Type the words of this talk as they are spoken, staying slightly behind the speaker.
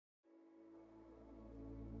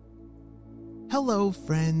Hello,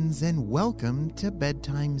 friends, and welcome to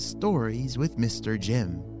Bedtime Stories with Mr.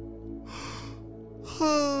 Jim.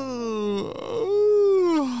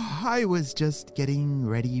 I was just getting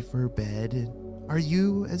ready for bed. Are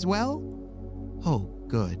you as well? Oh,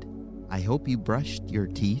 good. I hope you brushed your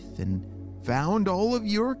teeth and found all of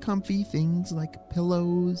your comfy things like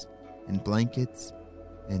pillows and blankets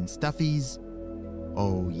and stuffies.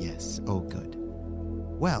 Oh, yes. Oh, good.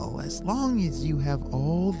 Well, as long as you have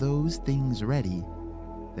all those things ready,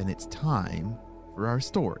 then it's time for our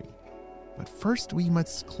story. But first we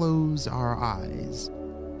must close our eyes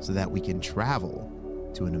so that we can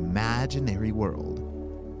travel to an imaginary world.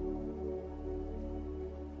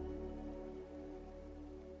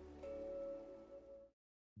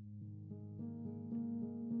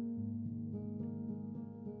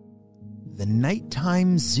 The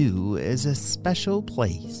Nighttime Zoo is a special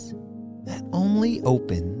place that only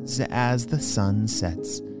opens as the sun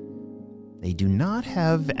sets. They do not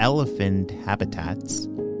have elephant habitats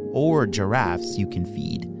or giraffes you can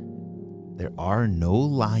feed. There are no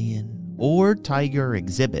lion or tiger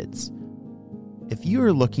exhibits. If you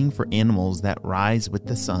are looking for animals that rise with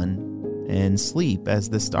the sun and sleep as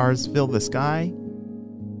the stars fill the sky,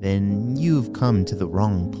 then you've come to the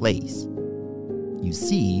wrong place. You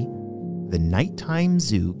see, the Nighttime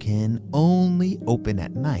Zoo can only open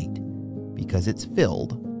at night because it's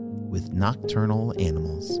filled with nocturnal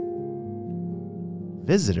animals.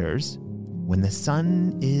 Visitors, when the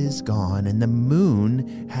sun is gone and the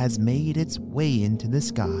moon has made its way into the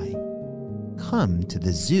sky, come to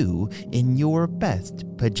the zoo in your best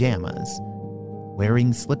pajamas,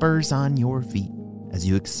 wearing slippers on your feet as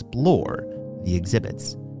you explore the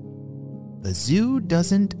exhibits. The zoo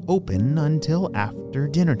doesn't open until after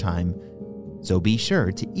dinner time, so be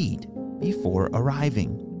sure to eat before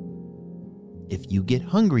arriving. If you get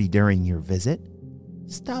hungry during your visit,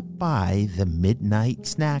 stop by the Midnight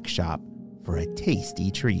Snack Shop for a tasty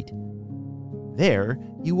treat. There,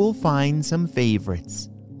 you will find some favorites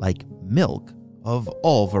like milk of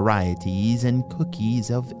all varieties and cookies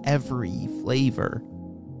of every flavor.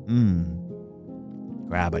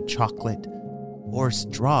 Grab a chocolate or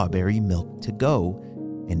strawberry milk to go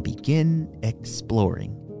and begin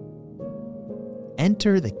exploring.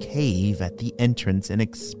 Enter the cave at the entrance and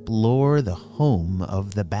explore the home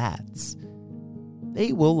of the bats.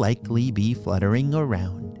 They will likely be fluttering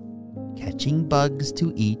around, catching bugs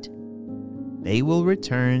to eat. They will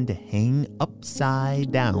return to hang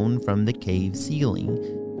upside down from the cave ceiling.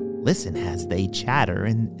 Listen as they chatter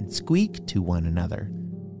and squeak to one another.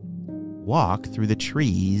 Walk through the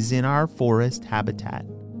trees in our forest habitat.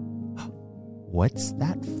 What's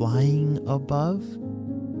that flying above?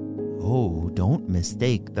 Oh, don't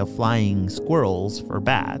mistake the flying squirrels for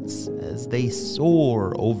bats as they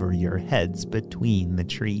soar over your heads between the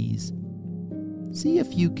trees. See if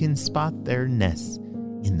you can spot their nests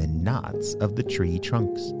in the knots of the tree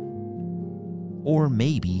trunks. Or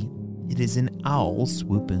maybe it is an owl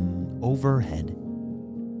swooping overhead.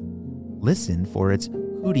 Listen for its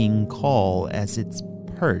hooting call as it's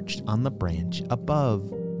perched on the branch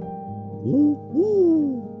above. Ooh,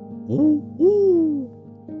 ooh, ooh, ooh.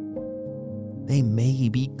 They may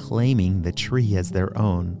be claiming the tree as their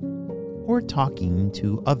own, or talking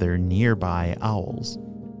to other nearby owls.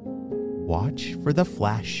 Watch for the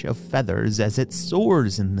flash of feathers as it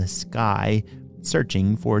soars in the sky,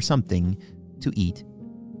 searching for something to eat.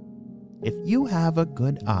 If you have a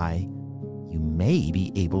good eye, you may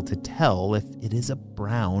be able to tell if it is a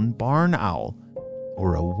brown barn owl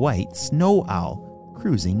or a white snow owl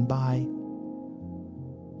cruising by.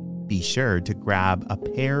 Be sure to grab a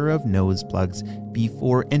pair of nose plugs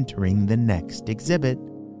before entering the next exhibit.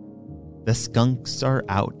 The skunks are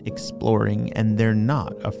out exploring and they're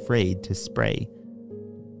not afraid to spray.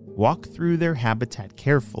 Walk through their habitat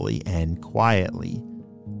carefully and quietly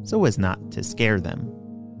so as not to scare them.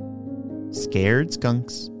 Scared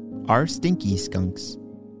skunks are stinky skunks,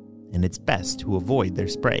 and it's best to avoid their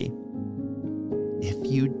spray. If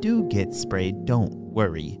you do get sprayed, don't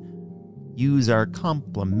worry. Use our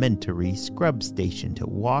complimentary scrub station to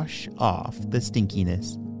wash off the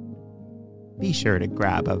stinkiness. Be sure to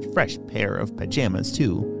grab a fresh pair of pajamas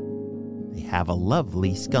too. They have a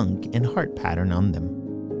lovely skunk and heart pattern on them.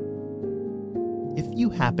 If you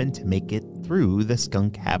happen to make it through the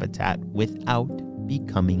skunk habitat without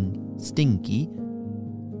becoming stinky,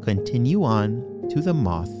 continue on to the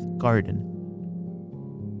moth garden.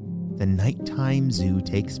 The Nighttime Zoo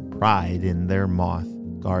takes pride in their moth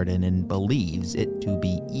garden and believes it to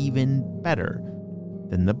be even better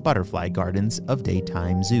than the butterfly gardens of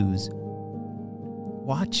daytime zoos.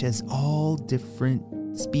 Watch as all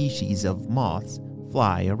different species of moths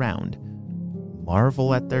fly around.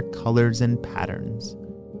 marvel at their colors and patterns.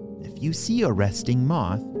 If you see a resting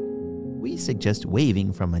moth, we suggest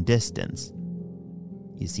waving from a distance.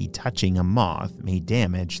 You see, touching a moth may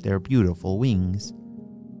damage their beautiful wings.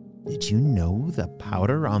 Did you know the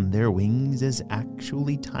powder on their wings is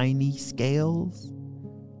actually tiny scales?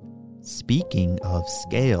 Speaking of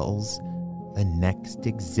scales, the next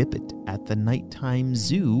exhibit at the nighttime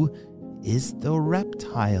zoo is the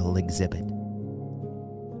reptile exhibit.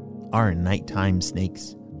 Our nighttime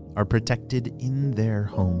snakes are protected in their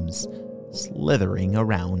homes, slithering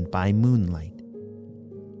around by moonlight.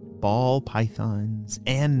 Ball pythons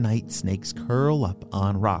and night snakes curl up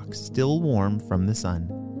on rocks still warm from the sun.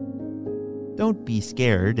 Don't be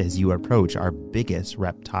scared as you approach our biggest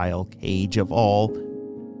reptile cage of all.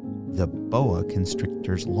 The boa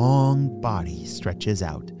constrictor's long body stretches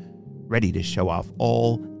out, ready to show off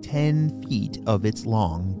all 10 feet of its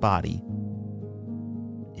long body.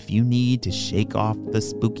 If you need to shake off the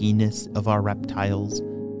spookiness of our reptiles,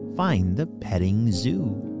 find the petting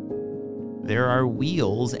zoo. There are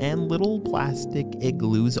wheels and little plastic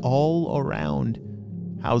igloos all around,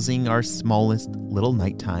 housing our smallest little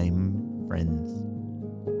nighttime friends.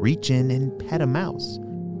 Reach in and pet a mouse,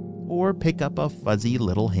 or pick up a fuzzy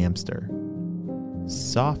little hamster.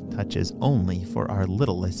 Soft touches only for our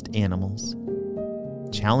littlest animals.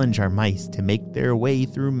 Challenge our mice to make their way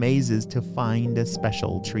through mazes to find a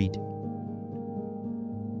special treat.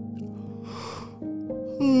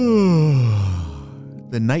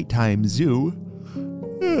 The nighttime zoo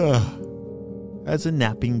has a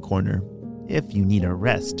napping corner if you need a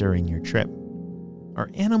rest during your trip. Our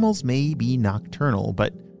animals may be nocturnal,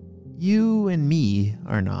 but you and me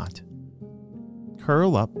are not.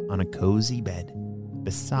 Curl up on a cozy bed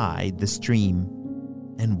beside the stream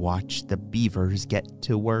and watch the beavers get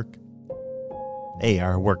to work. They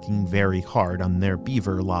are working very hard on their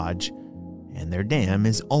beaver lodge, and their dam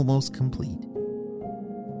is almost complete.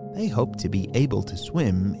 They hope to be able to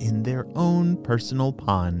swim in their own personal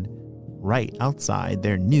pond right outside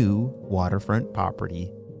their new waterfront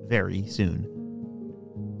property very soon.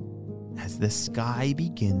 As the sky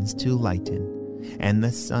begins to lighten and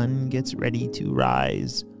the sun gets ready to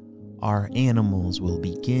rise, our animals will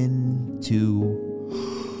begin to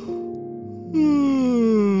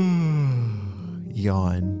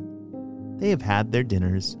yawn. They have had their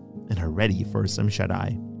dinners and are ready for some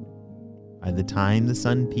shut-eye. By the time the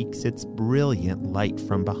sun peeks its brilliant light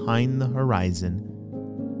from behind the horizon,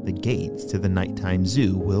 the gates to the nighttime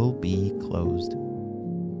zoo will be closed.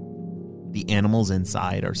 The animals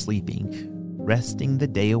inside are sleeping, resting the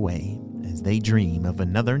day away as they dream of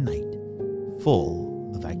another night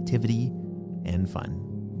full of activity and fun.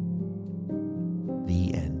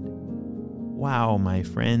 The end. Wow, my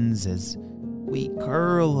friends, as we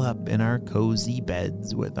curl up in our cozy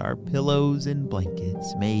beds with our pillows and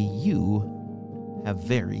blankets, may you have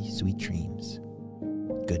very sweet dreams.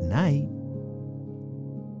 Good night.